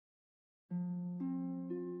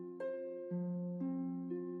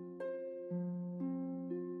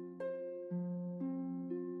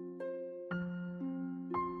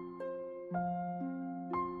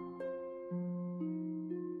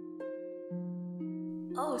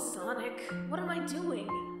Oh, Sonic, what am I doing?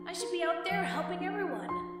 I should be out there helping everyone.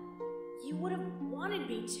 You would have wanted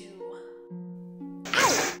me to.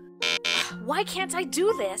 Ow! Why can't I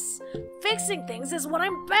do this? Fixing things is what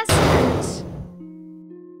I'm best at.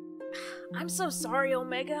 I'm so sorry,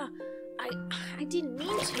 Omega. I didn't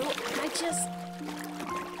mean to. I just...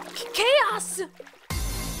 Chaos!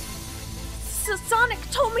 Sonic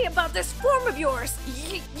told me about this form of yours,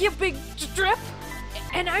 you big drip.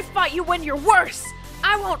 And I fought you when you're worse.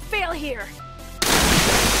 I won't fail here.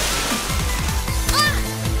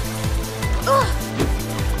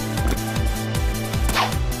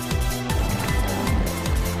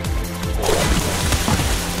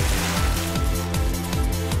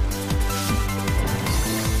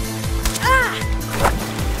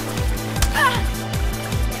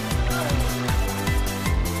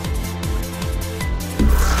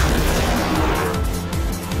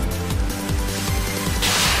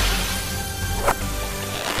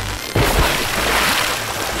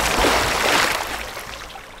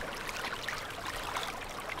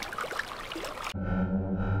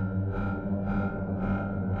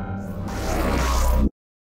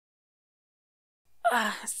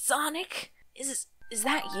 Sonic? Is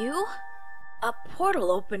that you? A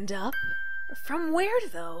portal opened up. From where,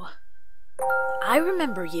 though? I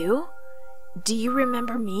remember you. Do you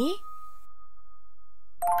remember me?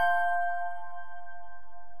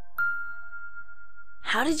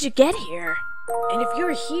 How did you get here? And if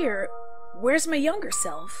you're here, where's my younger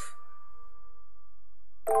self?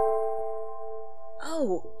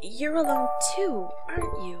 Oh, you're alone too,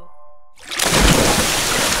 aren't you?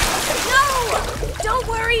 No! Don't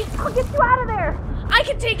worry! I'll get you out of there! I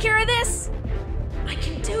can take care of this! I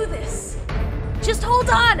can do this! Just hold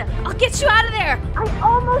on! I'll get you out of there! I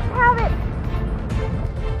almost have it!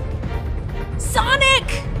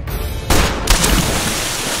 Sonic!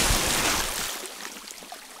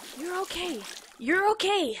 You're okay. You're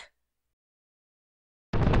okay.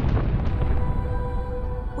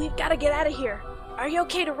 We've got to get out of here. Are you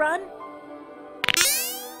okay to run?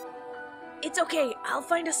 It's okay, I'll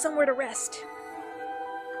find us somewhere to rest.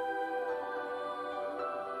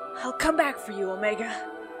 I'll come back for you, Omega.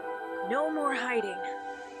 No more hiding.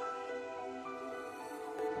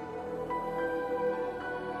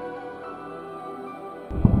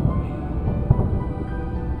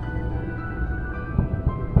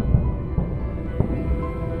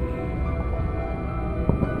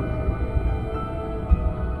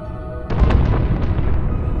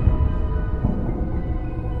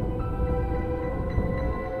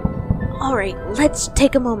 Alright, let's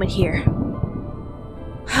take a moment here.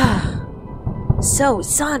 So,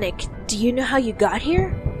 Sonic, do you know how you got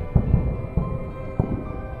here?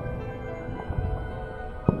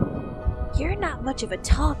 You're not much of a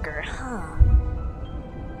talker, huh?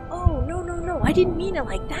 Oh, no, I didn't mean it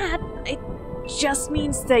like that. It just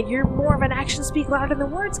means that you're more of an actions speak louder than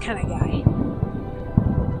words kind of guy.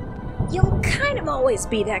 You'll kind of always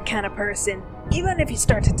be that kind of person, even if you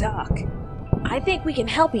start to talk. I think we can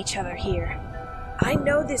help each other here. I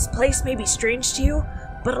know this place may be strange to you,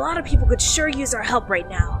 but a lot of people could sure use our help right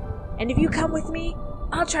now. And if you come with me,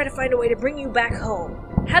 I'll try to find a way to bring you back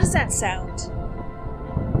home. How does that sound?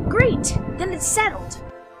 Great! Then it's settled.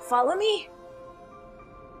 Follow me?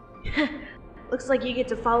 Looks like you get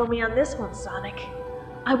to follow me on this one, Sonic.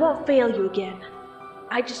 I won't fail you again.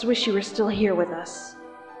 I just wish you were still here with us.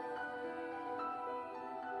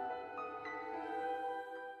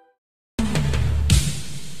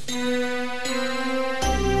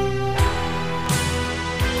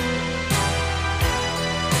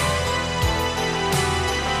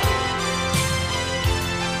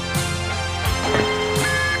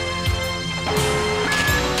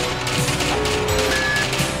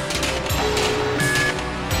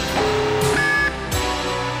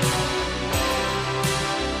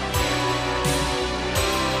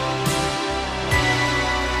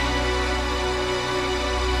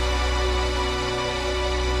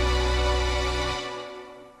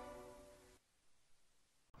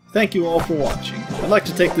 Thank you all for watching. I'd like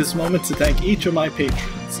to take this moment to thank each of my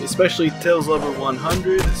patrons, especially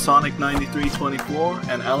TailsLover100, Sonic9324,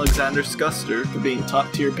 and Alexander Scuster for being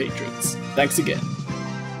top tier patrons. Thanks again.